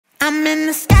I'm in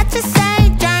the Scotch of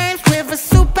St. James with a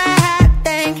super hot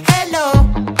thing. Hello.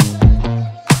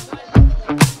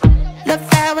 Love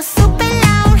how a super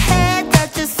long hair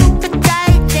touches super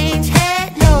tight jeans.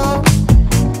 Hello.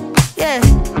 Yeah.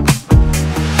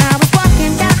 I was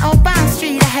walking down Old Barny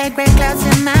Street. I had gray clouds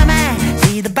in my mind.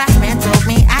 See, the boss man told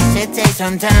me I should take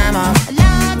some time off. A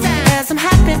long time. As I'm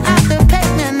hopping off the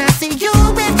pavement, I see you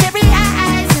with cherry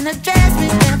eyes in a dress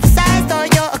with emphasized all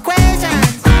your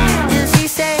equations. And she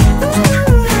said,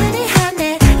 ooh, honey,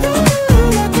 honey, ooh,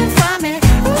 looking for me.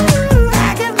 Ooh,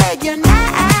 I can make your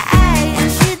night.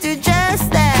 And she did just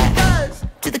that.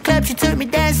 To the club she took me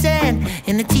dancing,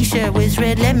 and the t-shirt was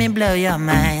red, let me blow your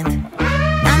mind.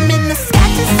 I'm in the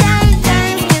Scotch of St.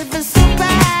 James with a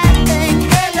super hot thing.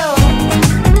 Hello.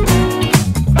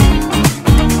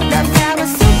 Love how a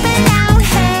super long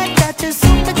hair touches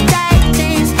super tight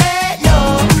jeans. Hello.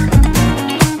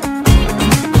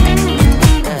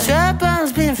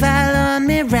 Trouble's been following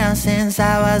me around since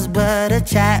I was but a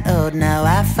child. Now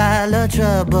I follow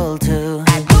trouble too.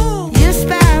 You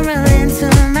spiral into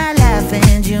my life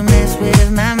and you mess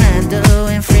with my mind,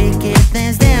 doing freaky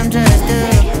things them just do.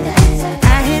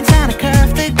 I ain't tryna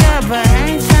curve the girl, but I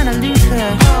ain't tryna lose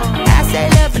her. I say,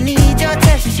 love, I need your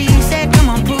touch, and she said, come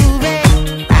on, prove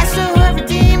it. I show her a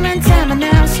demon time, and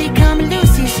now she come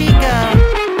loose, here she go.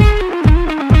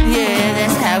 Yeah,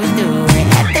 that's how we do it.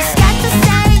 At the Scotch of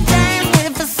St. James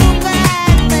with a super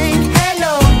hot thing.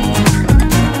 Hello.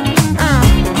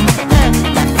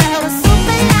 Love how a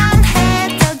super long hair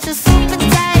touches super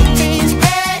tight jeans.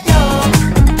 Hello.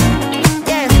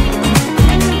 Yeah.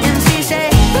 And she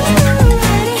said, ooh,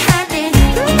 honey, honey,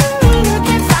 ooh,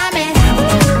 looking for me.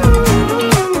 Ooh,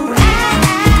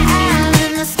 I'm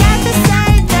in the Scotch of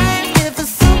St. James with a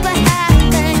super hot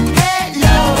thing.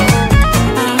 Hello.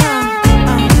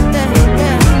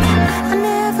 I'll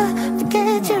never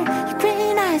forget you, your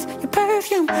green eyes, your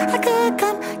perfume. I could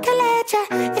come collect ya